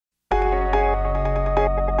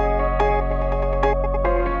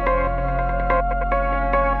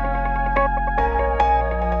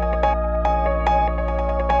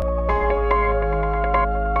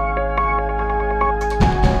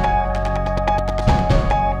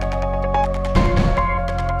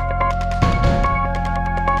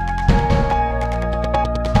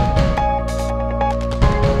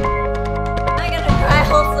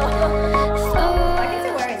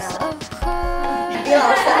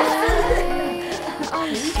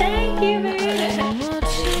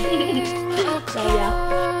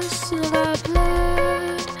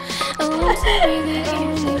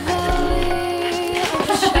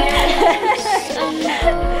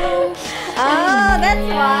Oh, that's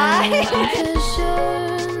why.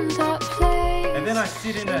 And then I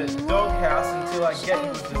sit in a doghouse until I get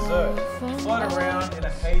his dessert. Float around in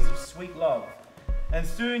a haze of sweet love. And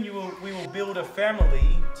soon we will build a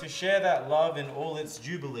family to share that love in all its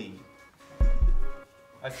jubilee.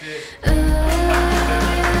 That's it.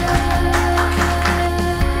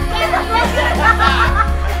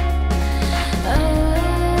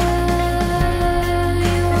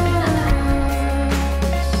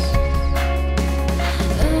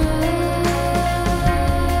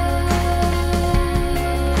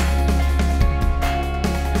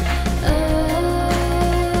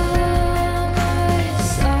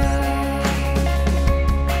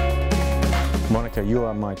 Monica, you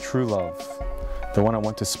are my true love, the one I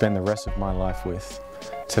want to spend the rest of my life with.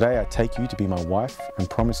 Today I take you to be my wife and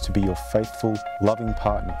promise to be your faithful, loving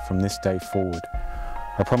partner from this day forward.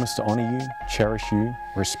 I promise to honour you, cherish you,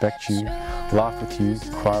 respect you, laugh with you,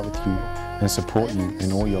 cry with you, and support you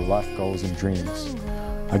in all your life goals and dreams.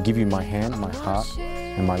 I give you my hand, my heart,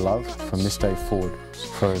 and my love from this day forward,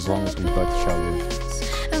 for as long as we both shall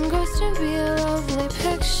live. Engrossed to be a lovely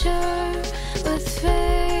picture with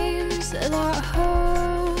frames that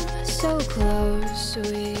hold so close.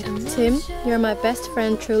 Tim, you're my best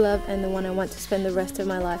friend, true love, and the one I want to spend the rest of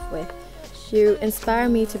my life with. You inspire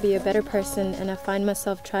me to be a better person, and I find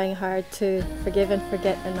myself trying hard to forgive and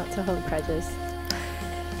forget and not to hold grudges.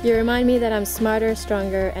 You remind me that I'm smarter,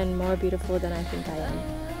 stronger, and more beautiful than I think I am.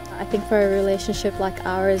 I think for a relationship like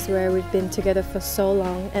ours, where we've been together for so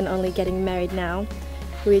long and only getting married now,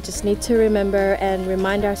 we just need to remember and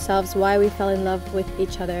remind ourselves why we fell in love with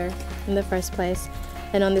each other in the first place,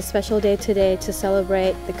 and on this special day today to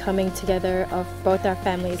celebrate the coming together of both our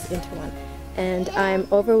families into one. And I'm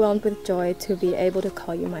overwhelmed with joy to be able to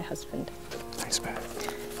call you my husband. Thanks, babe.